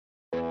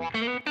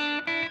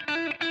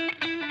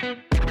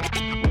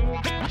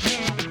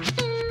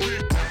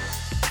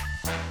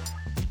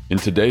In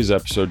today's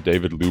episode,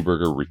 David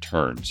Luberger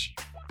returns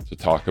to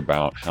talk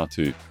about how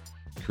to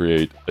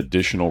create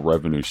additional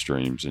revenue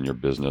streams in your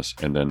business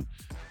and then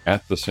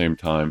at the same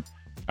time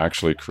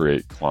actually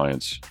create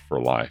clients for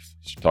life.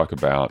 So talk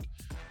about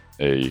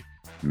a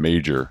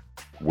major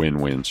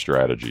win-win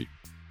strategy.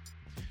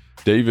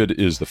 David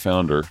is the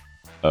founder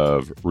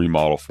of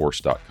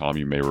remodelforce.com.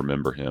 You may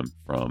remember him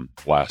from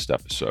last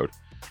episode.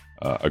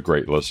 A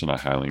great listen. I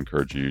highly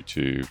encourage you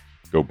to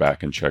go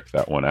back and check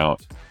that one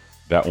out.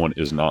 That one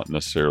is not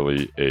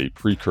necessarily a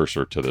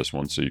precursor to this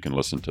one, so you can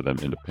listen to them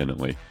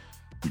independently.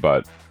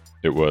 But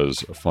it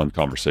was a fun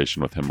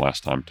conversation with him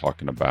last time,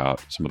 talking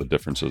about some of the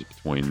differences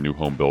between new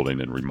home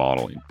building and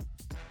remodeling.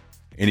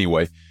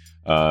 Anyway,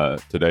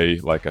 today,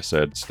 like I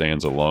said,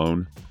 stands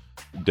alone.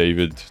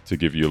 David, to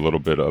give you a little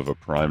bit of a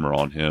primer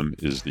on him,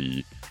 is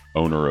the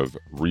owner of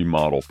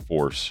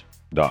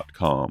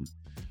remodelforce.com.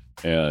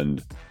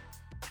 And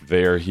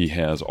there he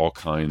has all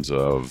kinds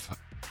of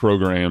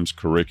programs,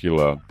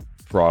 curricula,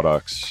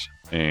 products,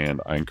 and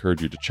I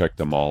encourage you to check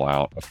them all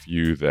out. A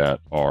few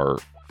that are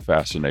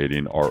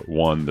fascinating are,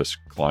 one, this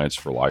Clients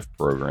for Life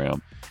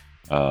program.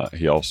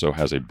 He also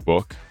has a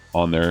book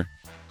on there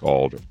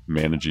called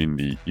Managing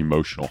the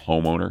Emotional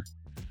Homeowner.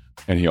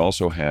 And he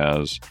also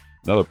has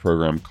another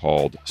program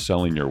called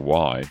Selling Your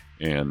Why.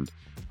 And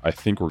I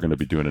think we're going to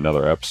be doing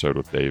another episode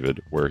with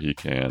David where he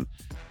can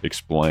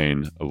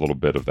explain a little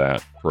bit of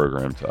that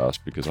program to us,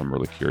 because I'm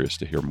really curious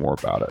to hear more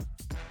about it.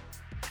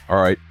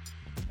 All right.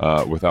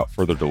 Without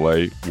further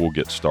delay, we'll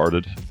get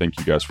started. Thank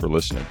you guys for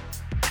listening.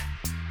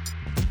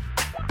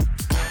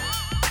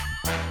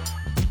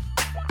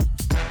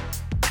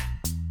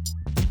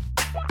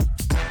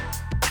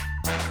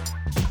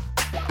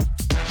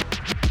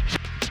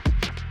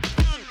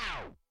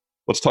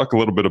 Let's talk a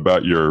little bit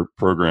about your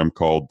program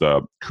called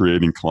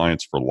Creating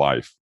Clients for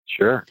Life.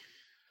 Sure.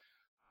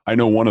 I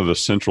know one of the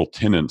central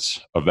tenets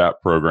of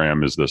that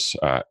program is this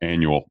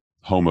annual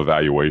home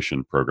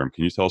evaluation program.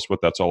 Can you tell us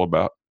what that's all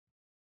about?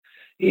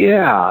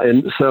 Yeah.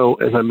 And so,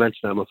 as I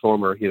mentioned, I'm a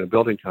former,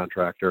 building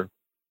contractor.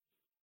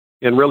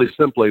 And really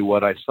simply,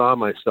 what I saw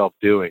myself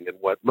doing and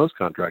what most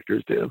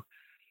contractors do,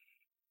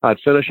 I'd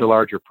finish a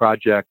larger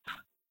project,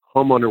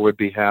 homeowner would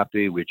be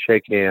happy, we'd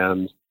shake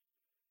hands,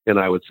 and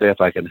I would say,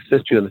 if I can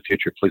assist you in the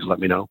future, please let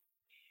me know.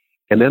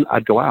 And then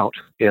I'd go out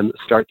and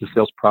start the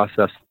sales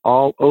process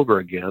all over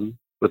again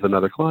with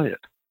another client,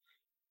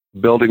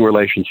 building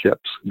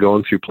relationships,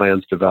 going through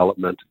plans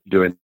development,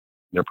 doing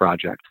their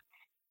project.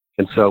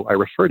 And so I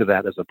refer to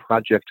that as a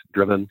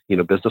project-driven,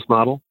 business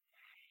model,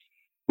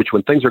 which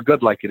when things are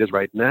good like it is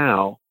right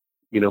now,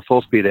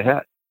 full speed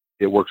ahead,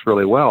 it works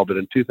really well. But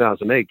in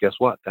 2008, guess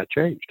what? That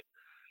changed.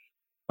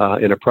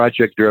 In a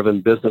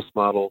project-driven business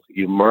model,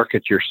 you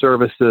market your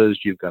services,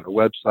 you've got a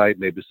website,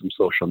 maybe some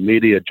social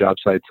media, job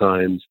site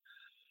signs.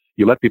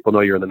 You let people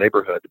know you're in the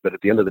neighborhood, but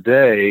at the end of the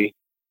day,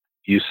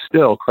 you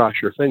still cross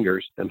your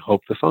fingers and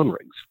hope the phone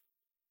rings.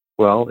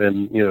 Well,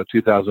 in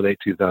 2008,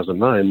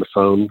 2009, the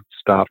phone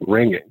stopped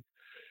ringing.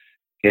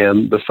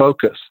 And the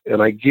focus,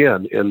 and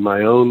again, in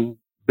my own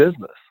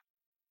business,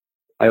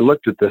 I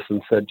looked at this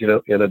and said,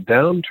 in a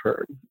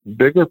downturn,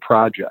 bigger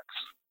projects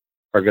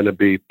are going to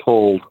be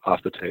pulled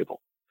off the table.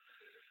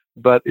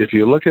 But if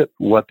you look at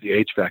what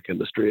the HVAC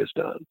industry has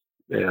done,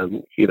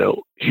 and,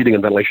 heating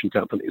and ventilation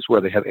companies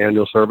where they have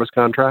annual service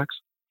contracts,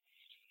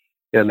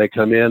 and they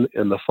come in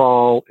the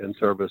fall and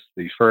service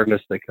the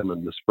furnace, they come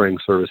in the spring,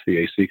 service the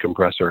AC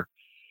compressor,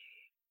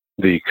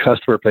 the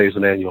customer pays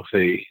an annual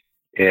fee,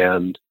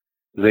 and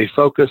they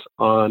focus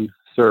on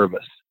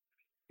service.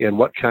 And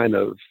what kind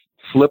of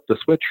flipped the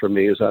switch for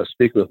me is I was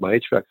speaking with my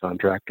HVAC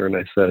contractor, and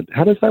I said,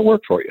 how does that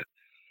work for you?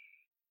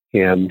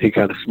 And he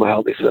kind of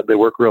smiled. He said, they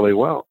work really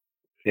well.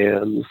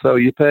 And so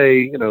you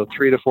pay,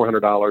 $300 to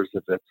 $400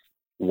 if it's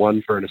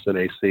one furnace and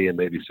AC, and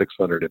maybe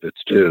 $600 if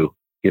it's two,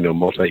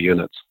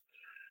 multi-units.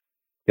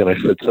 And I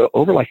said, so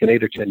over like an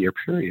 8 or 10 year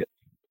period,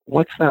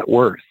 what's that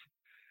worth?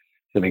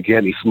 And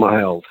again, he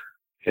smiled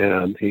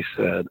and he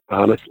said,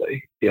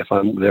 honestly, if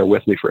I'm there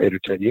with me for 8 or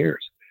 10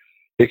 years,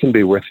 it can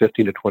be worth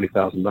 $15,000 to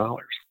 $20,000.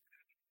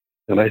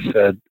 And I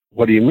said,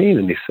 what do you mean?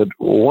 And he said,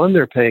 well, one,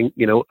 they're paying,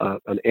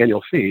 an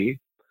annual fee,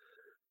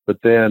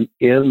 but then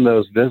in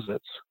those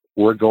visits,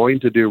 we're going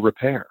to do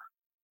repair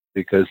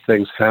because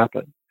things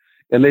happen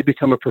and they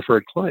become a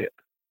preferred client,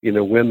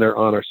 when they're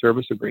on our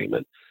service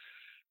agreement.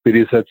 But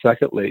he said,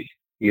 secondly,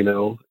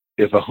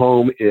 if a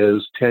home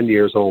is 10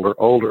 years old or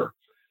older,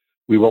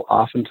 we will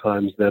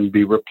oftentimes then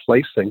be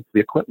replacing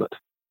the equipment.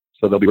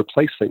 So they'll be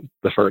replacing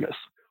the furnace,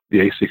 the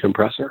AC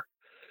compressor.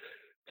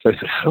 So I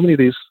said, how many of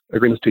these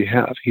agreements do you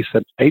have? He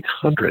said,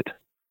 800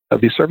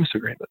 of these service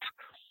agreements.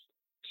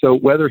 So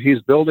whether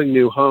he's building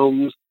new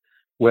homes,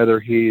 whether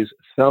he's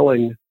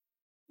selling,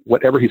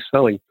 whatever he's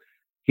selling,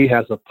 he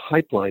has a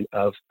pipeline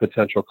of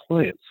potential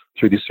clients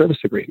through these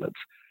service agreements.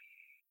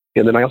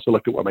 And then I also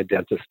looked at what my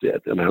dentist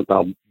did, and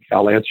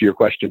I'll answer your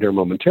question here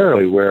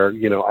momentarily, where,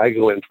 I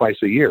go in twice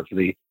a year for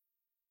the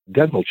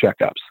dental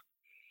checkups.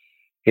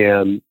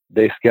 And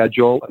they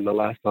schedule. And the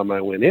last time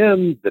I went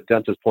in, the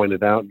dentist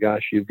pointed out,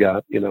 gosh, you've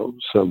got,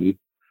 some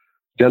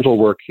dental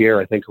work here.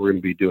 I think we're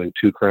going to be doing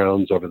 2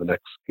 crowns over the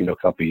next,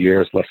 couple of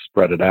years. Let's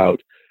spread it out.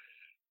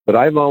 But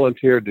I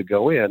volunteered to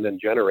go in and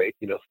generate,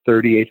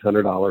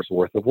 $3,800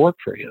 worth of work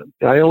for him.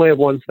 And I only have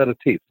 1 set of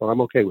teeth, so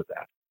I'm okay with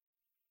that.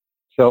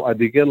 So I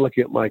began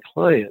looking at my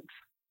clients,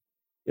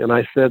 and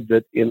I said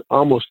that in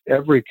almost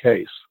every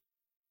case,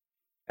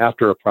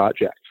 after a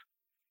project,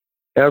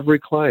 every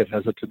client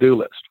has a to-do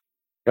list,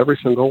 every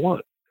single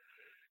one.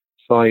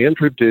 So I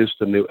introduced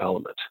a new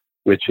element,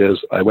 which is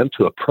I went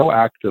to a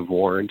proactive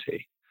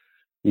warranty,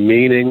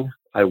 meaning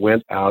I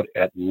went out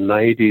at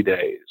 90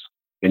 days,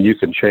 and you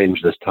can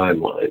change this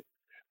timeline.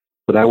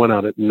 But I went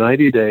out at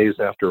 90 days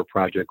after a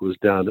project was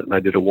done, and I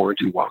did a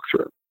warranty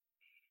walkthrough.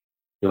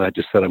 And I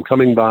just said, I'm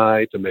coming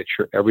by to make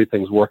sure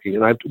everything's working.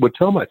 And I would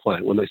tell my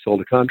client when they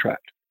sold a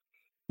contract,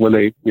 when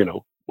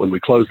we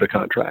close the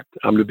contract,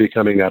 I'm going to be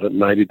coming out at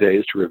 90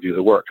 days to review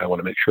the work. I want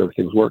to make sure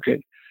everything's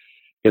working.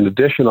 In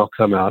addition, I'll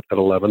come out at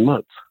 11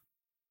 months.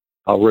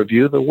 I'll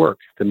review the work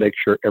to make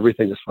sure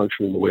everything is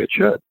functioning the way it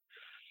should.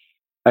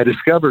 I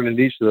discovered in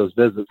each of those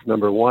visits,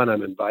 number 1,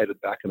 I'm invited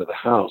back into the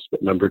house.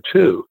 But number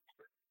 2,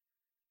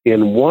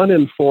 in 1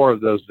 in 4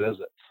 of those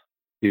visits,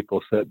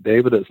 people said,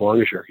 David, as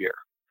long as you're here.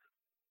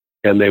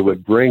 And they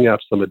would bring up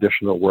some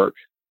additional work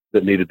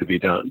that needed to be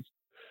done.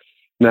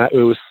 Now, it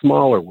was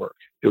smaller work.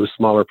 It was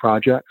smaller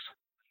projects.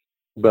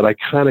 But I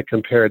kind of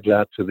compared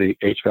that to the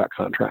HVAC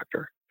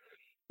contractor,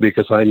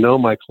 because I know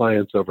my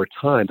clients over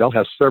time, they'll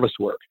have service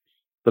work.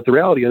 But the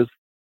reality is,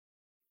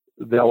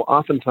 they'll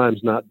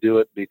oftentimes not do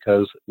it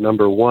because,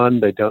 number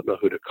 1, they don't know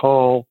who to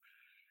call,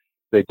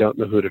 they don't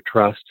know who to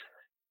trust,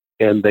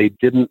 and they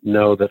didn't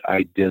know that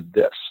I did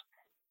this.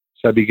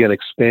 So I began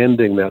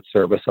expanding that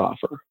service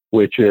offer,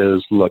 which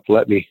is, look,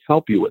 let me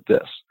help you with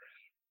this.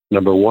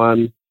 Number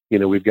 1,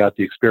 we've got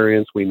the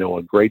experience, we know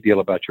a great deal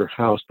about your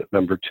house, but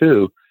number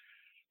 2,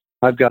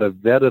 I've got a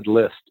vetted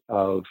list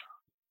of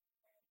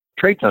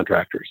trade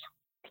contractors,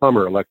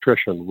 plumber,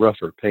 electrician,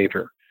 roofer,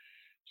 painter.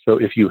 So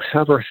if you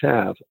ever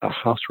have a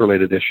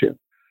house-related issue,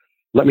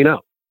 let me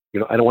know.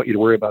 I don't want you to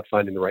worry about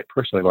finding the right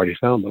person. I've already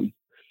found them.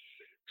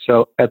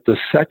 So at the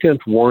second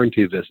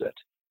warranty visit,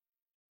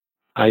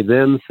 I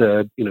then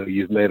said,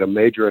 you've made a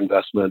major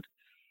investment.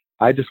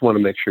 I just want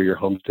to make sure your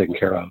home's taken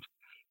care of.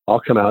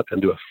 I'll come out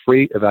and do a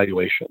free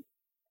evaluation.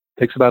 It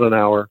takes about an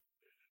hour.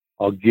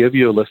 I'll give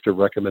you a list of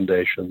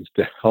recommendations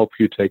to help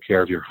you take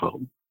care of your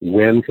home.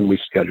 When can we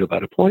schedule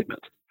that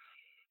appointment?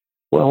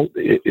 Well,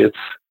 it's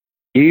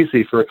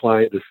easy for a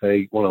client to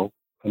say,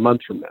 a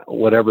month from now,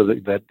 whatever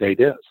that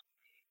date is.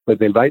 But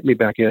they invite me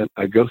back in.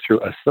 I go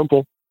through a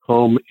simple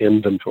home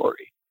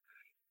inventory,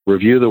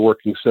 review the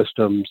working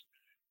systems,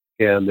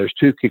 and there's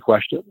 2 key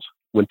questions.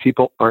 When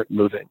people aren't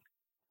moving,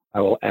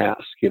 I will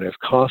ask, if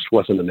cost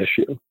wasn't an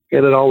issue,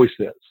 and it always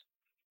is,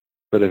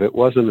 but if it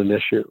wasn't an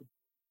issue,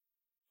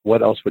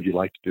 what else would you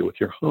like to do with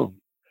your home?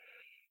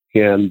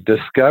 And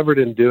discovered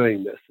in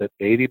doing this that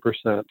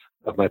 80%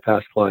 of my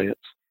past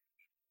clients,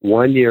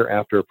 1 year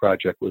after a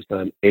project was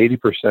done,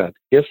 80%,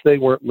 if they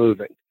weren't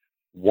moving,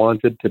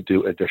 wanted to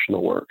do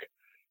additional work.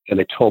 And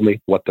they told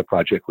me what the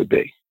project would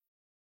be.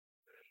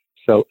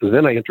 So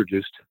then I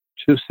introduced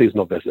 2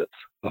 seasonal visits,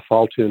 a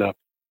fall tune-up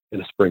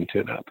and a spring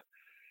tune-up.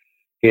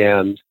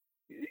 And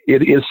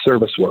it is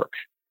service work.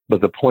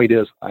 But the point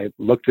is, I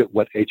looked at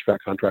what HVAC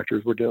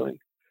contractors were doing.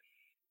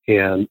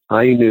 And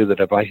I knew that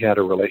if I had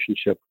a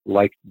relationship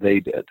like they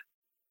did,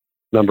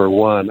 number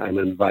 1, I'm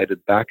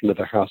invited back into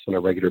their house on a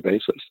regular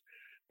basis.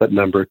 But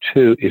number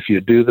 2, if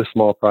you do the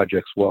small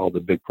projects well,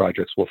 the big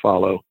projects will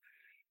follow.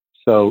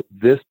 So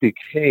this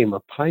became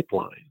a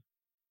pipeline.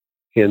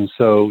 And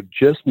so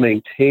just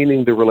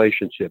maintaining the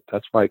relationship,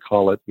 that's why I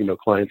call it,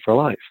 client for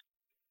life,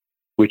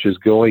 which is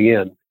going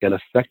in and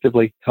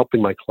effectively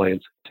helping my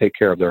clients take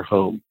care of their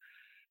home.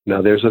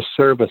 Now, there's a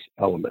service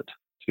element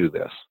to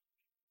this.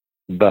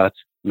 But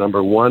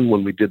number 1,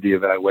 when we did the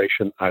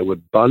evaluation, I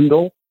would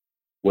bundle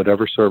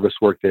whatever service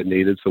work they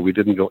needed, so we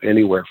didn't go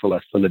anywhere for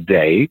less than a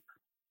day,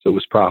 so it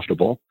was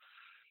profitable.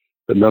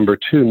 But number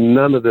 2,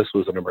 none of this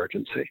was an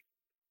emergency.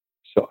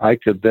 So I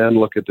could then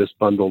look at this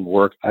bundled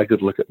work. I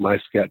could look at my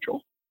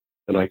schedule,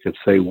 and I could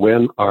say,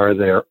 when are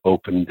there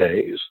open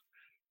days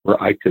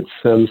where I could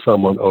send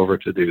someone over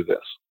to do this?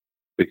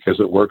 Because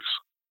it works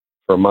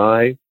for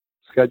my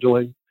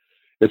scheduling.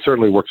 It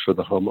certainly works for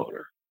the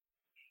homeowner.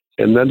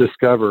 And then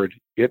discovered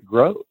it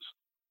grows.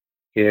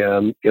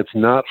 And it's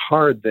not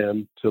hard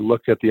then to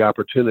look at the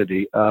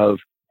opportunity of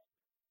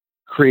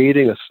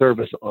creating a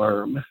service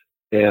arm.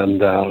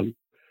 And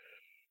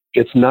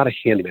it's not a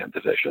handyman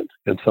division.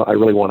 And so I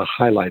really want to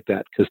highlight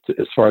that, because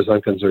as far as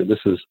I'm concerned, this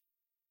is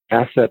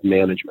asset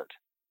management.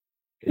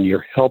 And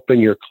you're helping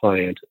your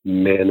client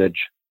manage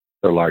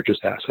their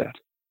largest asset.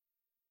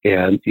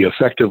 And you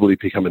effectively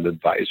become an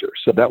advisor.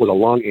 So that was a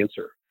long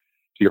answer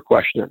to your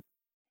question.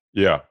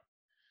 Yeah.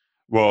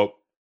 Well,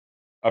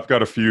 I've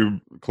got a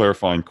few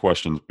clarifying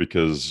questions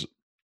because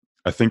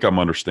I think I'm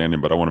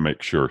understanding, but I want to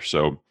make sure.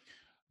 So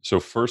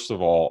first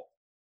of all,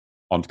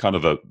 on kind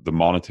of the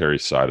monetary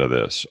side of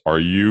this, are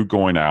you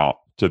going out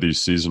to these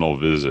seasonal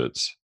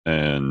visits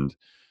and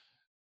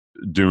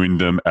doing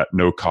them at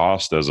no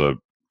cost as a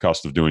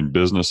cost of doing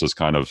business as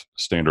kind of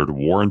standard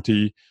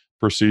warranty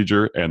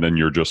procedure, and then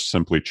you're just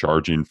simply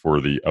charging for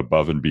the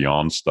above and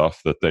beyond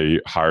stuff that they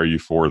hire you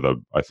for?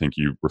 I think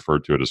you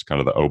referred to it as kind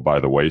of the oh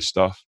by the way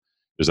stuff.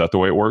 Is that the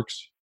way it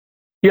works?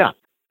 Yeah.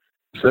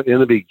 So in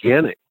the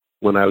beginning,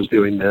 when I was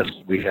doing this,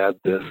 we had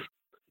this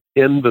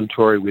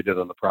inventory we did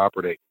on the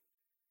property,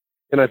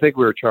 and I think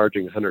we were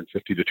charging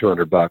 150 to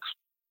 200 bucks,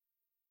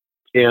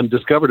 and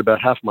discovered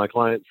about half of my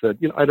clients said,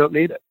 I don't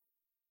need it.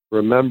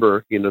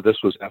 Remember, this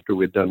was after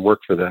we'd done work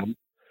for them.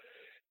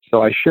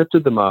 So I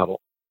shifted the model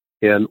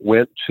and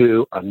went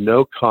to a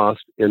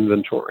no-cost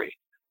inventory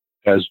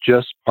as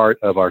just part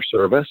of our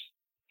service.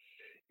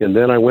 And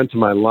then I went to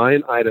my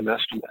line item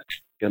estimate,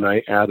 and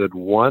I added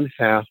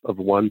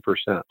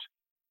 0.5%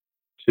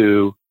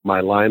 to my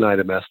line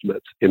item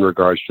estimates in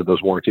regards to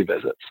those warranty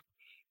visits.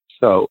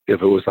 So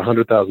if it was a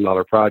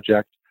 $100,000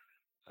 project,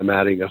 I'm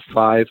adding a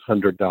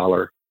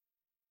 $500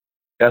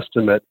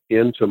 estimate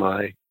into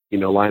my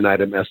line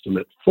item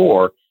estimate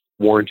for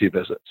warranty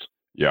visits.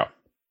 Yeah.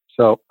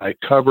 So I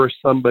cover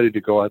somebody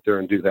to go out there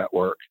and do that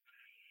work.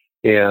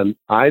 And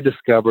I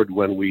discovered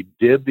when we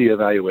did the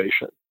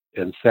evaluation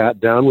and sat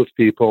down with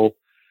people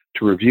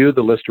to review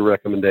the list of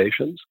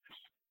recommendations,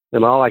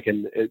 and all I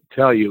can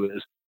tell you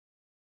is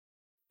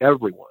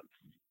everyone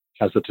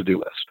has a to-do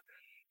list.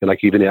 And I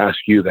can even ask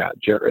you that,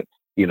 Jared,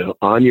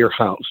 on your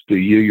house, do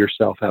you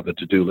yourself have a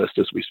to-do list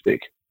as we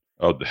speak?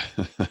 Oh,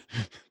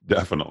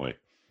 definitely.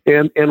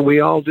 And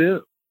we all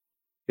do.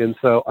 And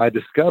so I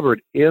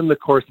discovered in the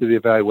course of the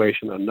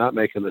evaluation, I'm not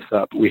making this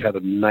up, we had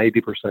a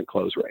 90%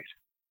 close rate.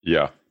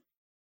 Yeah.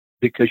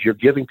 Because you're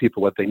giving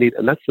people what they need.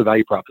 And that's the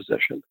value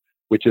proposition,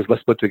 which is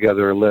let's put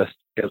together a list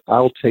and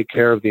I'll take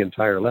care of the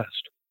entire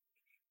list.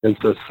 And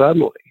so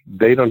suddenly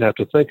they don't have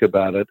to think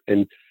about it.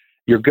 And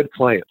your good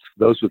clients,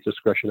 those with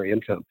discretionary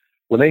income,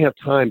 when they have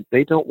time,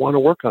 they don't want to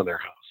work on their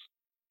house.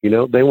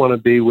 They want to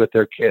be with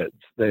their kids.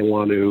 They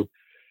want to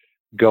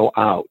go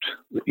out.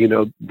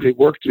 They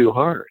work too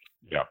hard.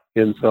 Yeah.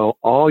 And so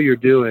all you're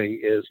doing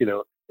is,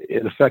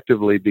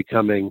 effectively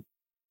becoming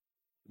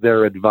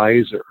their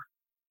advisor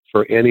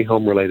for any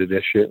home-related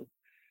issue.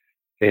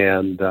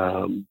 And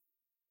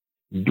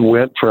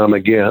went from,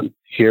 again,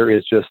 here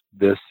is just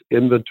this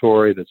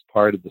inventory that's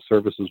part of the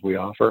services we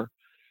offer.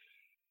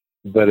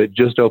 But it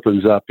just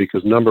opens up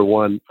because, number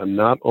one, I'm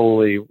not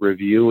only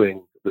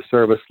reviewing the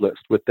service list,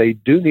 what they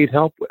do need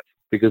help with,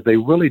 because they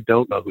really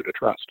don't know who to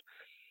trust.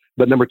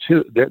 But number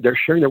two, they're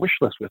sharing their wish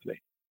list with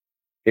me.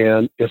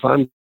 And if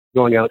I'm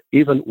going out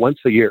even once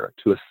a year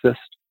to assist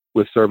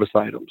with service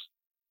items,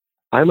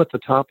 I'm at the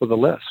top of the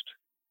list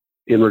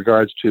in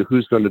regards to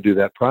who's going to do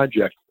that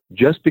project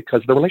just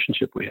because of the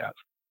relationship we have.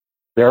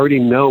 They already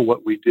know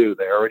what we do.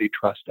 They already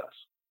trust us.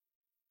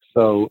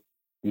 So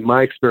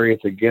my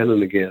experience again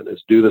and again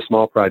is do the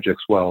small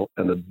projects well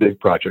and the big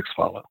projects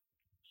follow.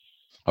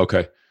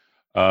 Okay.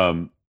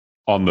 On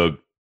the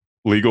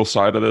legal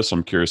side of this,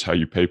 I'm curious how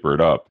you paper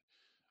it up.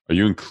 Are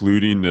you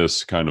including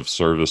this kind of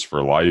service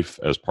for life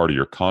as part of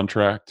your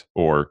contract,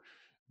 or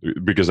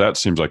because that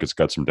seems like it's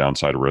got some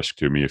downside risk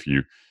to me if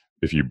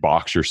you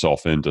box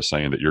yourself into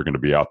saying that you're going to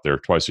be out there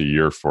twice a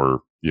year for,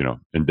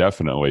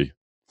 indefinitely,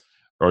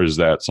 or is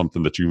that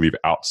something that you leave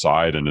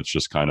outside and it's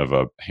just kind of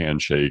a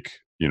handshake,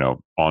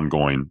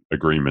 ongoing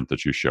agreement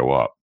that you show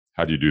up?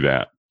 How do you do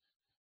that?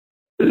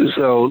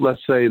 So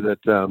let's say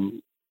that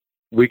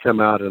we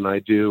come out and I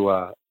do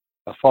a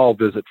fall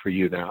visit for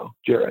you now,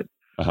 Jared.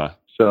 Uh-huh.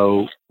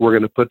 So we're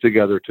going to put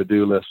together a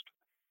to-do list.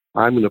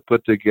 I'm going to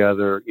put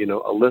together,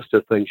 a list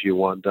of things you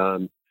want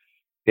done.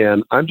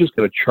 And I'm just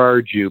going to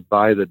charge you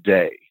by the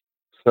day.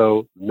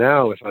 So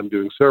now if I'm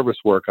doing service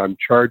work, I'm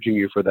charging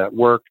you for that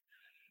work,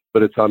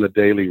 but it's on a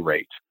daily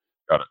rate.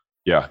 Got it.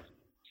 Yeah.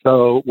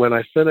 So when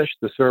I finish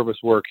the service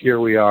work, here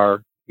we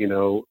are,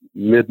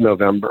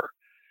 mid-November.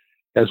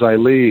 As I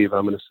leave,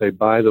 I'm going to say,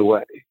 by the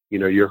way,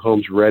 your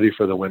home's ready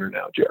for the winter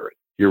now, Jared.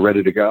 You're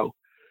ready to go.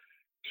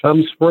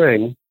 Come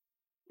spring,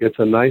 it's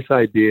a nice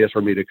idea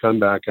for me to come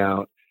back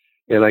out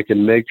and I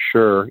can make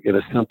sure in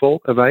a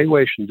simple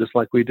evaluation, just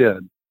like we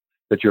did,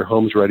 that your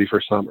home's ready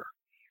for summer.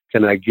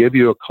 Can I give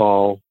you a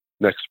call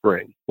next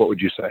spring? What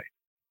would you say?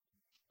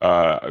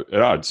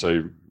 I'd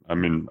say,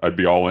 I'd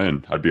be all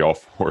in. I'd be all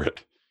for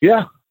it.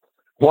 Yeah.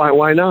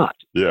 Why not?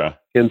 Yeah.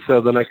 And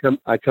so then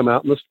I come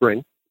out in the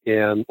spring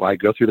and I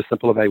go through the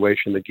simple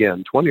evaluation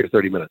again, 20 or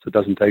 30 minutes. It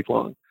doesn't take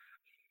long.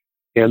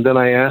 And then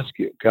I ask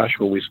you, gosh,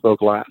 when we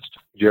spoke last,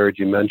 Jared,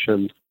 you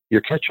mentioned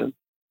your kitchen.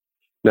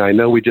 Now, I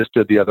know we just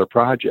did the other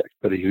project,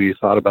 but have you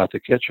thought about the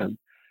kitchen?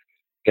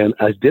 And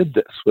I did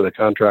this with a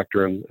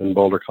contractor in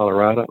Boulder,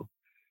 Colorado.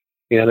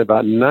 And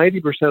about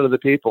 90% of the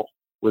people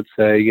would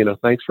say,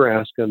 thanks for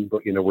asking,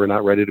 but, we're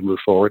not ready to move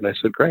forward. And I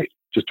said, great,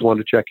 just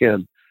wanted to check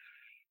in.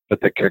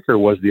 But the kicker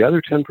was the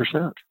other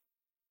 10%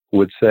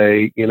 would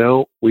say,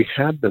 we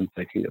had been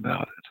thinking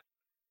about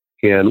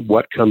it. And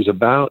what comes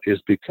about is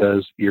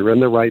because you're in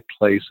the right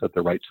place at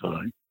the right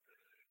time.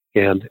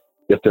 And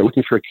If they're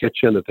looking for a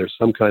kitchen, if there's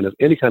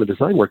any kind of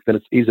design work, then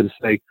it's easy to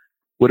say,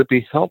 would it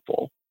be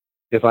helpful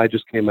if I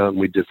just came out and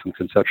we did some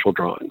conceptual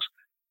drawings?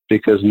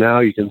 Because now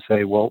you can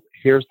say, well,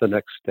 here's the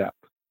next step.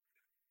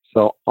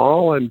 So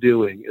all I'm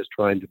doing is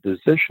trying to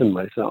position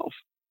myself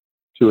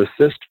to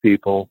assist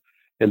people.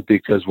 And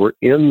because we're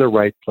in the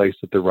right place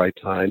at the right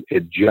time,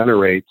 it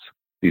generates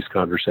these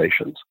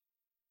conversations.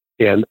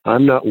 And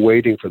I'm not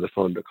waiting for the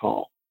phone to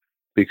call,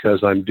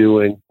 because I'm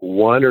doing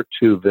 1 or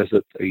 2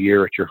 visits a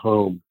year at your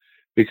home,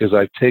 because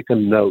I've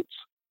taken notes,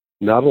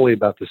 not only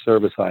about the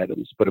service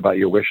items, but about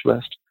your wish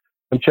list.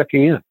 I'm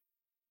checking in.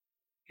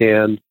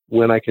 And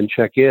when I can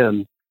check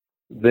in,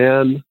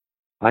 then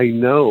I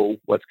know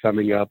what's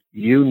coming up.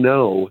 You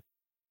know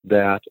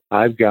that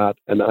I've got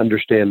an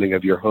understanding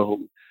of your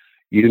home.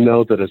 You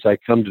know that as I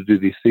come to do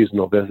these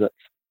seasonal visits,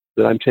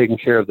 that I'm taking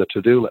care of the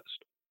to-do list.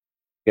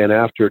 And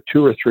after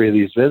 2 or 3 of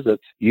these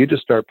visits, you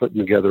just start putting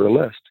together a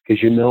list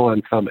because you know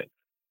I'm coming.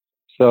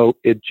 So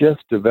it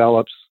just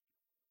develops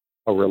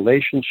a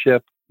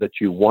relationship that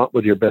you want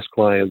with your best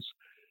clients,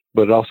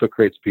 but it also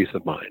creates peace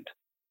of mind.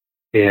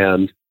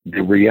 And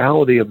the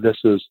reality of this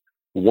is,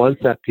 once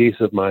that peace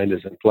of mind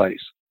is in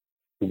place,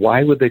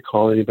 why would they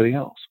call anybody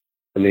else?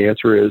 And the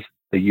answer is,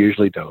 they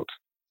usually don't.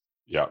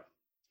 Yeah.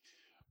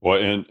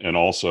 Well, and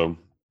also,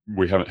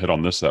 we haven't hit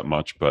on this that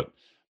much, but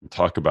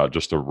talk about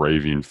just a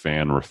raving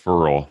fan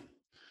referral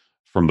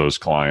from those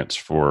clients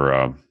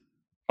for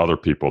other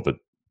people that,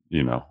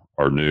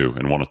 are new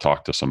and want to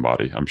talk to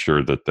somebody. I'm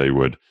sure that they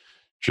would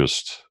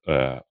just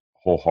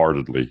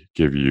wholeheartedly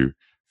give you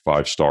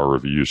 5-star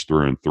reviews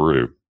through and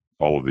through,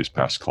 all of these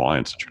past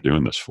clients that you're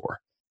doing this for.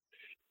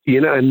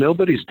 And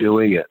nobody's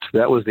doing it.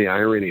 That was the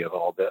irony of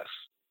all this,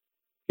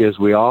 is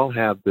we all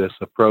have this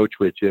approach,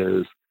 which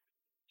is,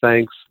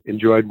 thanks,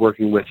 enjoyed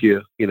working with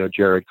you.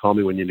 Jared, call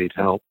me when you need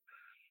help.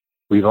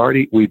 We've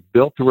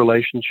built the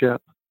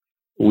relationship.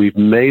 We've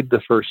made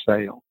the first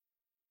sale.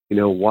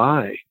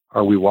 Why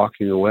are we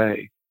walking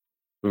away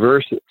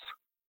versus,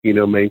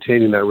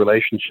 maintaining that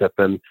relationship?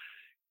 And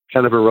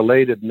kind of a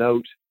related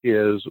note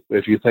is,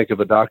 if you think of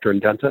a doctor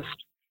and dentist,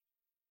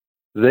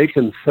 they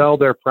can sell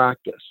their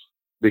practice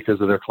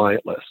because of their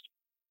client list.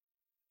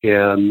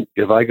 And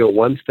if I go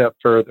one step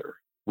further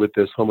with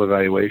this home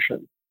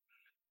evaluation,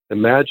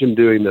 imagine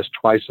doing this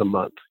twice a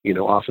month.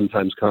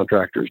 Oftentimes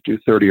contractors do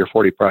 30 or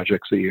 40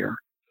 projects a year.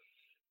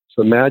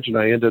 So imagine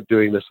I end up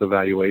doing this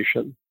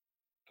evaluation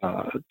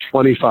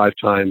 25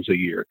 times a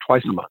year,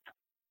 twice a month.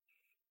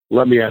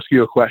 Let me ask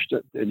you a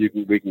question, and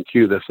we can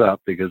cue this up,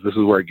 because this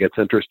is where it gets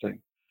interesting.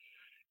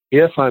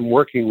 If I'm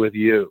working with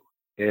you,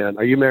 and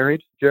are you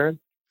married, Jared?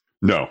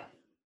 No.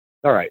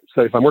 All right.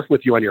 So if I'm working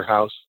with you on your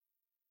house,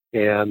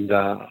 and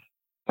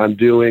I'm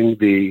doing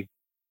the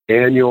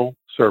annual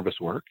service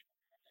work,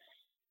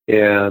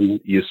 and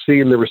you've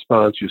seen the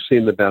response, you've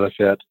seen the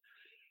benefit,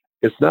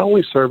 it's not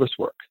only service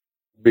work,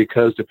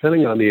 because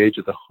depending on the age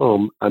of the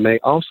home, I may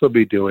also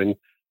be doing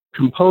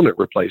component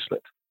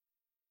replacement.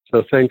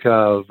 So think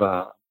of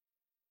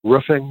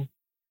roofing,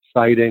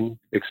 siding,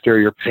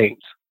 exterior paint.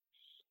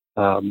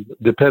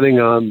 Depending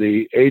on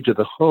the age of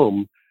the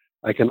home,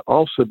 I can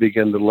also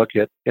begin to look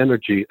at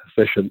energy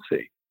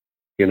efficiency.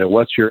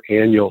 What's your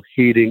annual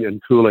heating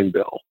and cooling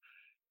bill?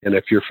 And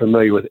if you're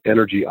familiar with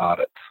energy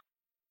audits,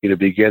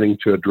 beginning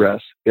to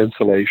address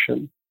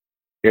insulation,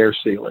 air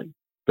sealing,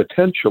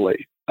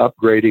 potentially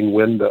upgrading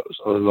windows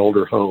on an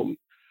older home,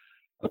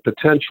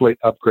 potentially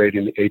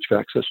upgrading the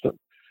HVAC system.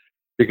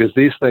 Because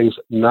these things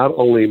not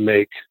only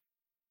make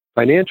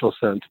financial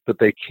sense, but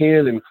they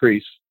can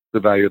increase the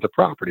value of the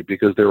property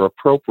because they're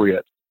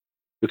appropriate.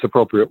 It's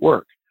appropriate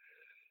work.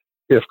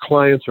 If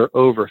clients are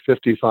over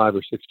 55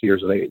 or 60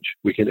 years of age,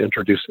 we can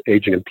introduce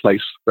aging in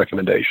place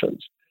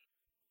recommendations.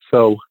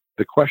 So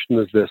the question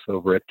is this: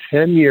 over a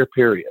 10-year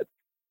period,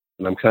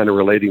 and I'm kind of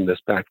relating this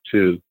back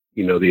to,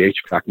 the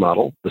HVAC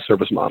model, the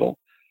service model,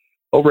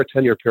 over a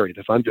 10-year period,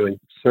 if I'm doing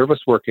service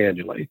work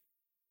annually,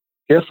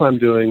 if I'm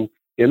doing,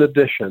 in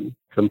addition,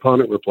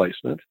 component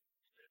replacement,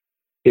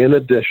 in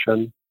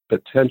addition,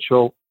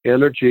 potential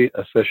energy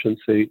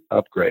efficiency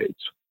upgrades,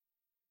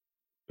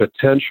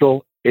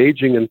 potential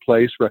aging in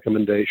place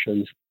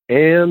recommendations,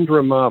 and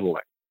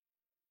remodeling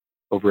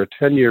over a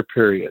 10-year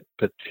period,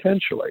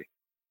 potentially,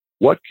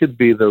 what could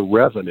be the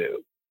revenue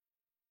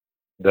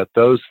that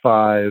those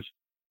 5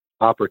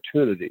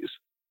 opportunities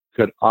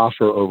could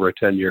offer over a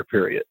 10-year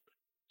period?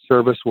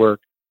 Service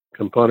work,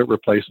 component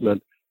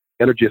replacement,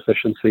 energy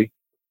efficiency,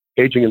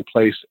 aging in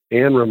place,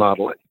 and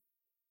remodeling.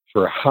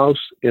 For a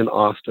house in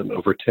Austin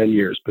over 10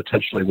 years,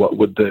 potentially, what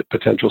would the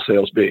potential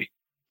sales be?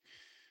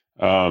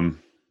 I'm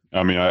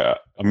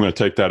going to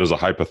take that as a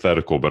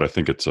hypothetical, but I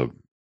think it's a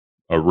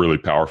really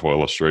powerful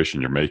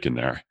illustration you're making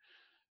there.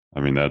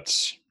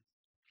 That's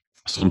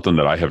something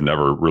that I have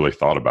never really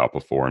thought about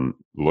before and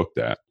looked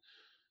at.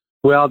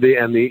 Well, the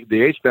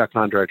HVAC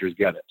contractors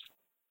get it.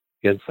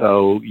 And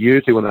so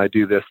usually when I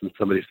do this and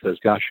somebody says,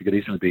 gosh, it could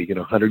easily be,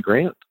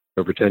 $100,000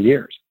 over 10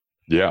 years.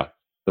 Yeah.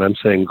 And I'm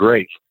saying,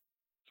 great,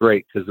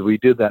 because we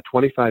did that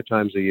 25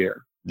 times a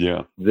year.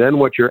 Yeah. Then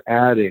what you're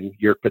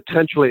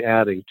potentially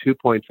adding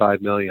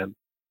 $2.5 million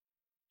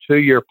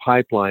 2-year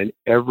pipeline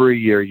every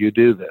year you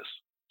do this.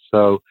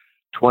 So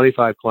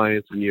 25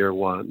 clients in year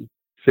 1,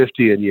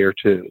 50 in year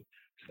 2,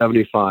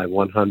 75,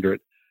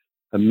 100.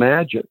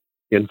 Imagine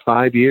in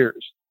 5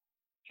 years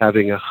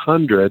having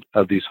 100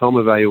 of these home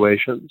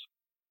evaluations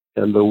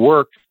and the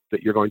work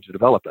that you're going to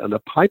develop and the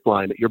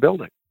pipeline that you're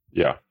building.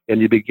 Yeah.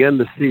 And you begin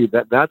to see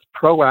that that's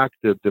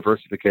proactive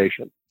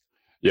diversification.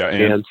 Yeah.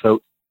 And so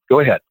go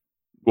ahead.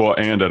 Well,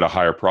 and at a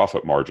higher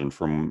profit margin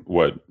from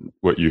what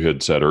you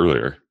had said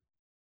earlier.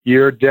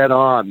 You're dead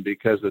on,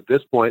 because at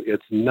this point,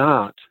 it's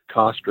not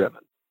cost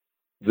driven.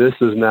 This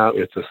is now,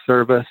 it's a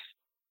service.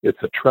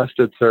 It's a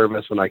trusted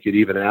service. And I could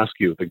even ask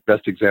you, the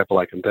best example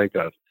I can think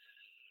of,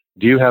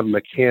 do you have a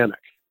mechanic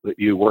that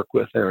you work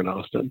with there in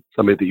Austin?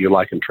 Somebody that you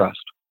like and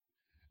trust?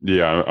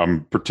 Yeah,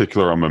 I'm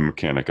a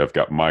mechanic. I've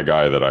got my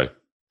guy that I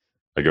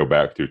go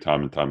back to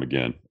time and time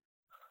again.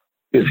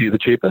 Is he the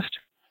cheapest?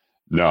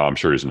 No, I'm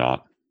sure he's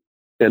not.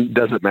 And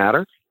does it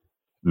matter?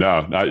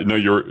 No,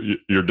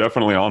 you're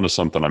definitely onto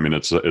something. I mean,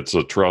 it's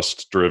a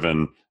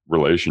trust-driven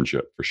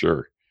relationship for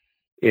sure.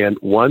 And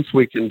once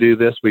we can do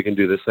this, we can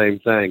do the same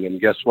thing. And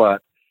guess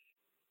what?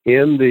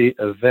 In the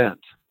event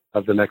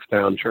of the next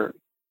downturn,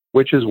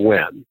 which is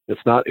when,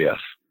 it's not if,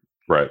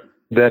 right?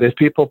 That if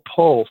people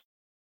pull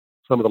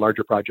some of the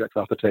larger projects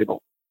off the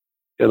table,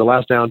 in the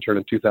last downturn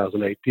in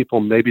 2008, people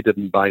maybe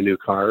didn't buy new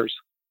cars,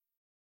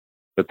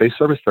 but they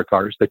serviced their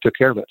cars. They took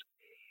care of it.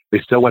 They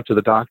still went to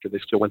the doctor.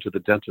 They still went to the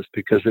dentist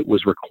because it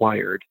was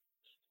required.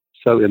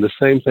 So in the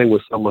same thing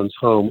with someone's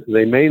home,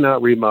 they may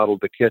not remodel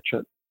the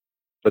kitchen,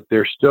 but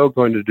they're still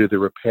going to do the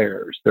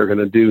repairs. They're going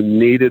to do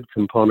needed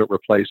component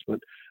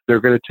replacement.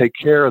 They're going to take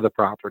care of the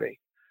property.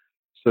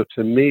 So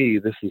to me,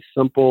 this is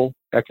simple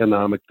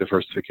economic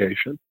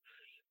diversification.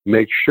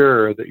 Make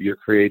sure that you're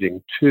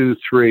creating 2,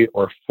 3,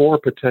 or 4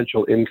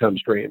 potential income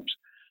streams,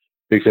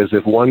 because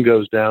if one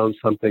goes down,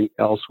 something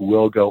else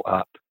will go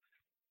up.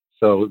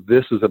 So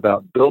this is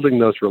about building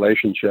those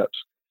relationships.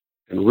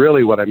 And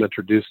really what I'm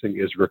introducing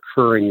is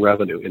recurring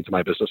revenue into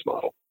my business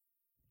model.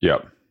 Yeah.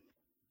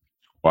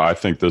 Well, I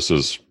think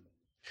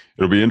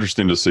it'll be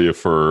interesting to see if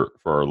for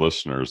our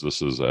listeners,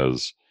 this is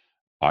as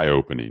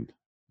eye-opening,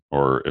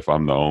 or if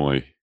I'm the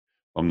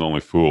only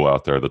fool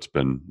out there that's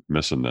been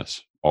missing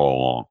this all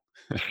along.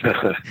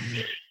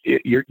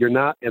 You're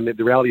not. And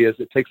the reality is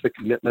it takes a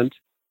commitment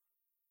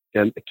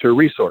and to a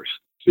resource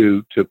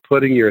to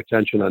putting your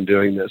attention on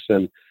doing this.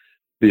 And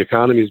the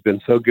economy has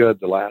been so good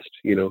the last,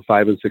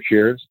 5 and 6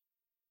 years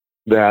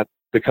that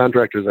the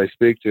contractors I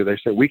speak to, they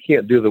say, we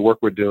can't do the work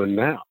we're doing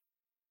now.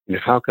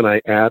 How can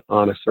I add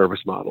on a service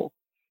model?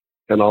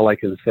 And all I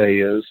can say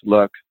is,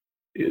 look,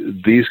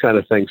 these kind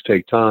of things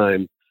take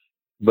time.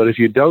 But if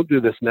you don't do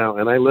this now,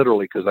 and I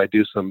literally, because I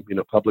do some,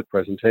 public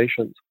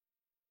presentations,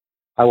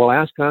 I will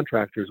ask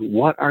contractors,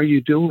 what are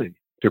you doing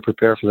to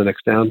prepare for the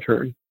next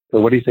downturn?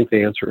 And what do you think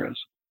the answer is?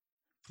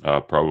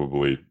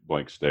 Probably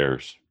blank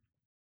stares.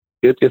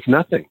 It's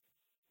nothing.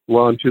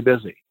 Well, I'm too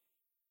busy.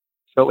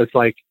 So it's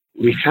like,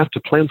 we have to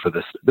plan for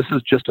this. This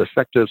is just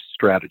effective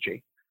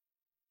strategy,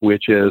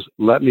 which is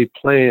let me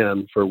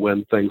plan for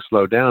when things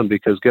slow down,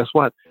 because guess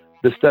what?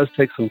 This does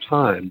take some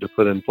time to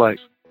put in place.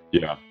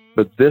 Yeah.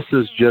 But this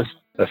is just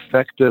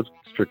effective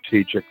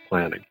strategic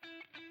planning.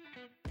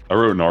 I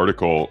wrote an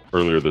article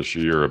earlier this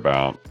year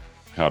about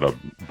how to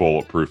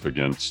bulletproof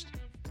against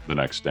the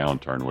next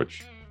downturn,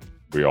 which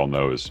we all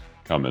know is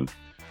coming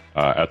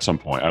at some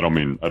point. I don't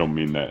mean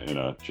that in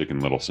a Chicken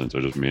Little sense.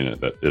 I just mean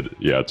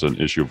it's an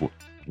issue of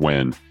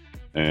when.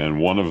 And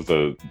one of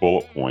the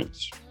bullet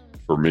points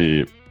for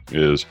me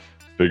is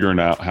figuring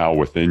out how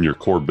within your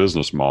core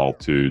business model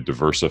to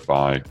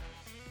diversify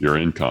your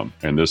income.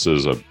 And this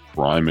is a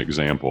prime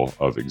example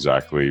of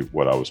exactly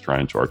what I was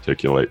trying to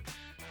articulate.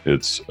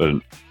 It's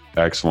an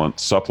excellent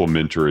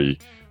supplementary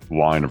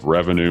line of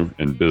revenue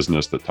and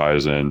business that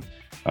ties in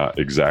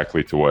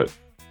exactly to what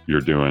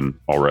you're doing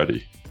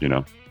already,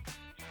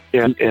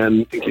 And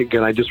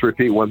can I just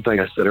repeat one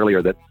thing I said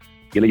earlier, that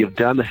you've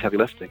done the heavy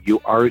lifting. You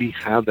already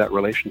have that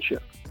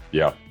relationship.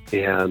 Yeah.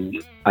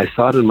 And I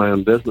saw it in my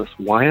own business.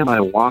 Why am I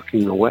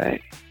walking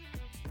away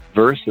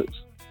versus,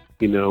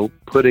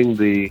 putting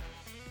the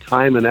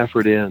time and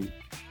effort in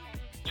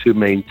to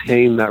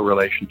maintain that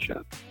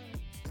relationship?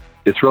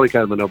 It's really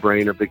kind of a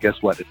no-brainer, but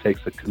guess what? It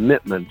takes a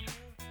commitment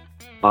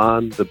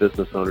on the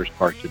business owner's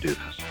part to do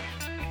this.